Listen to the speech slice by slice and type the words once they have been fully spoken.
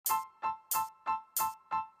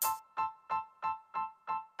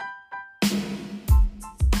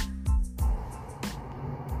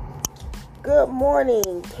Good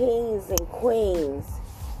morning, kings and queens,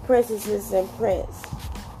 princesses and prince.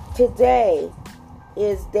 Today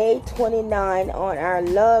is day 29 on our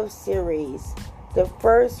love series, the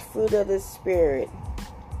first fruit of the Spirit.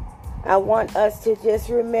 I want us to just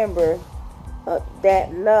remember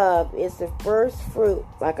that love is the first fruit,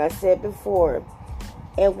 like I said before.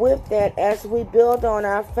 And with that, as we build on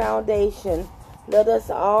our foundation, let us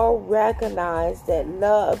all recognize that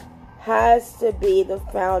love has to be the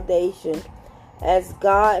foundation, as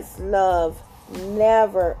God's love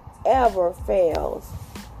never, ever fails.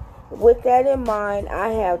 With that in mind, I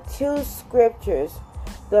have two scriptures.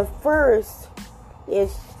 The first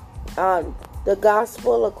is the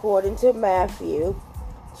Gospel according to Matthew,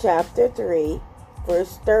 chapter 3,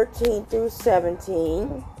 verse 13 through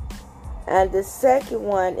 17. And the second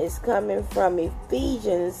one is coming from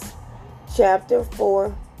Ephesians, chapter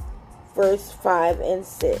 4, verse 5 and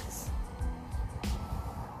 6.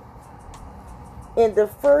 In the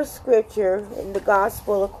first scripture, in the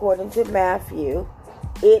Gospel according to Matthew,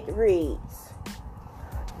 it reads,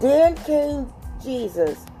 Then came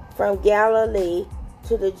Jesus from Galilee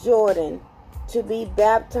to the Jordan to be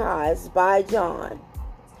baptized by John.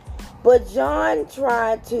 But John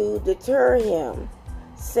tried to deter him,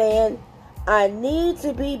 saying, I need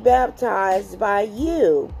to be baptized by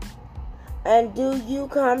you, and do you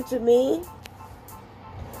come to me?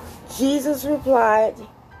 Jesus replied,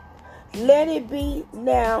 Let it be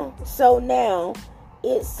now,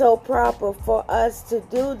 it's so proper for us to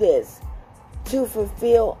do this, to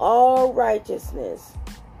fulfill all righteousness.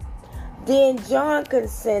 Then John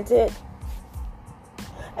consented.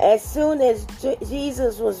 As soon as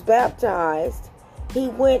Jesus was baptized, he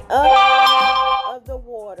went up of the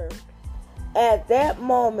water. At that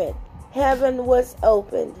moment, heaven was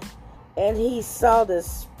opened, and he saw the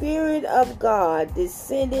Spirit of God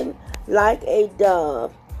descending like a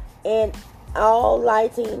dove, and all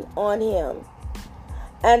lighting on him.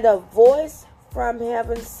 And a voice from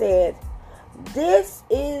heaven said, This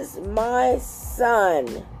is my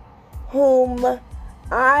Son, whom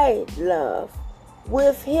I love.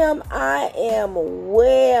 With him I am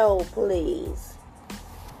well pleased.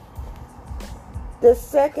 The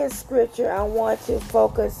second scripture I want to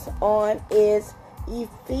focus on is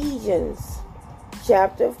Ephesians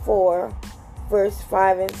chapter 4, verse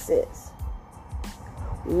 5 and 6.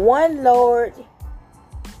 One Lord,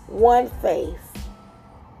 one faith,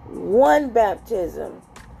 one baptism,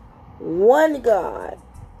 one God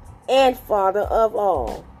and Father of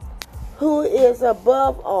all, who is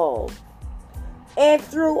above all, and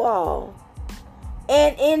through all,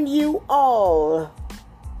 and in you all.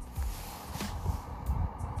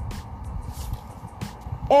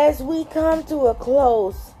 As we come to a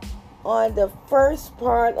close on the first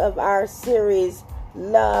part of our series,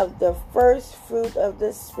 Love, the first fruit of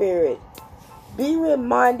the Spirit, be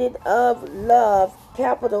reminded of love,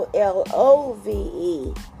 capital Love,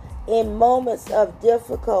 in moments of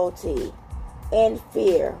difficulty and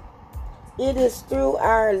fear. It is through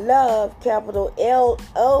our love, capital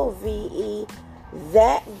Love,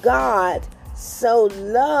 that God so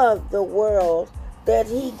loved the world that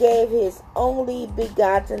he gave his only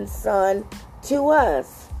begotten Son to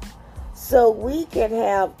us, so we can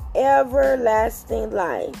have everlasting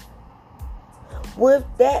life. With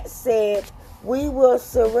that said, we will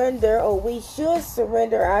surrender, or we should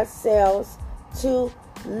surrender ourselves to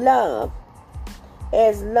love,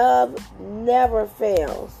 as love never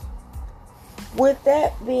fails. With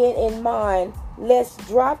that being in mind, let's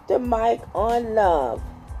drop the mic on love,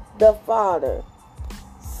 the Father.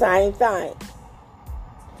 Same thing.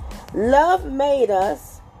 Love made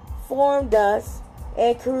us, formed us,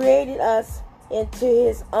 and created us into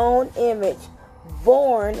his own image,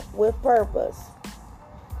 born with purpose.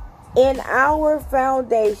 In our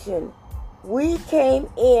foundation, we came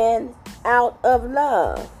in out of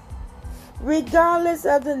love. Regardless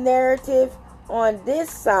of the narrative on this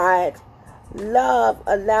side, love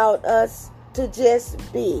allowed us to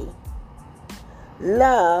just be.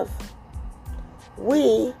 Love,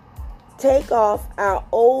 we take off our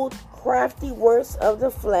old crafty works of the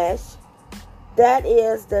flesh, that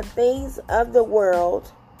is, the things of the world,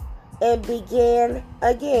 and begin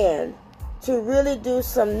again to really do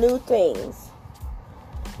some new things.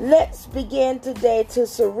 Let's begin today to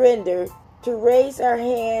surrender, to raise our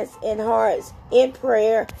hands and hearts in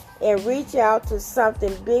prayer and reach out to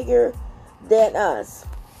something bigger than us.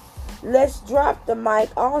 Let's drop the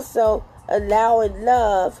mic also, allowing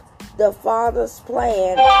love, the Father's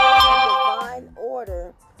plan, and divine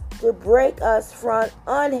order to break us from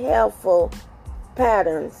unhelpful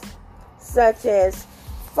patterns, such as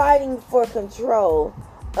fighting for control,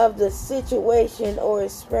 of the situation or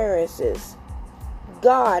experiences.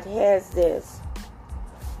 God has this.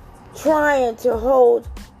 Trying to hold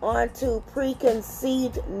on to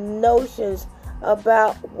preconceived notions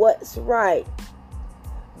about what's right.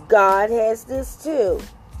 God has this too.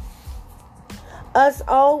 Us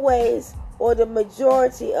always, or the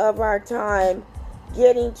majority of our time,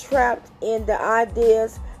 getting trapped in the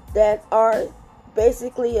ideas that are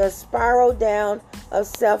basically a spiral down of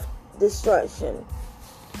self-destruction.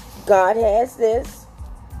 God has this.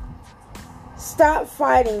 Stop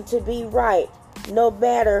fighting to be right, no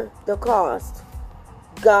matter the cost.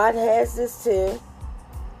 God has this too.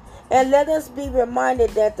 And let us be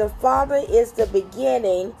reminded that the Father is the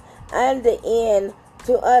beginning and the end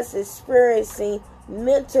to us experiencing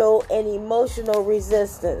mental and emotional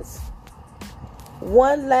resistance.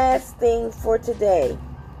 One last thing for today.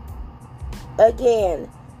 Again,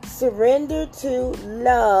 surrender to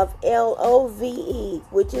love, Love,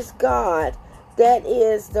 which is God, that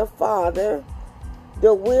is the Father,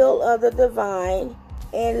 the will of the divine,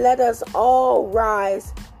 and let us all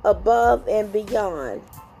rise above and beyond.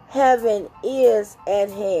 Heaven is at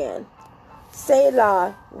hand.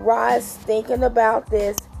 Selah, rise thinking about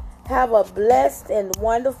this. Have a blessed and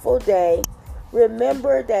wonderful day.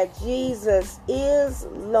 Remember that Jesus is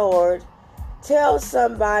Lord. Tell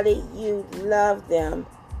somebody you love them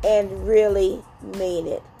and really mean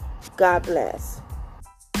it. God bless.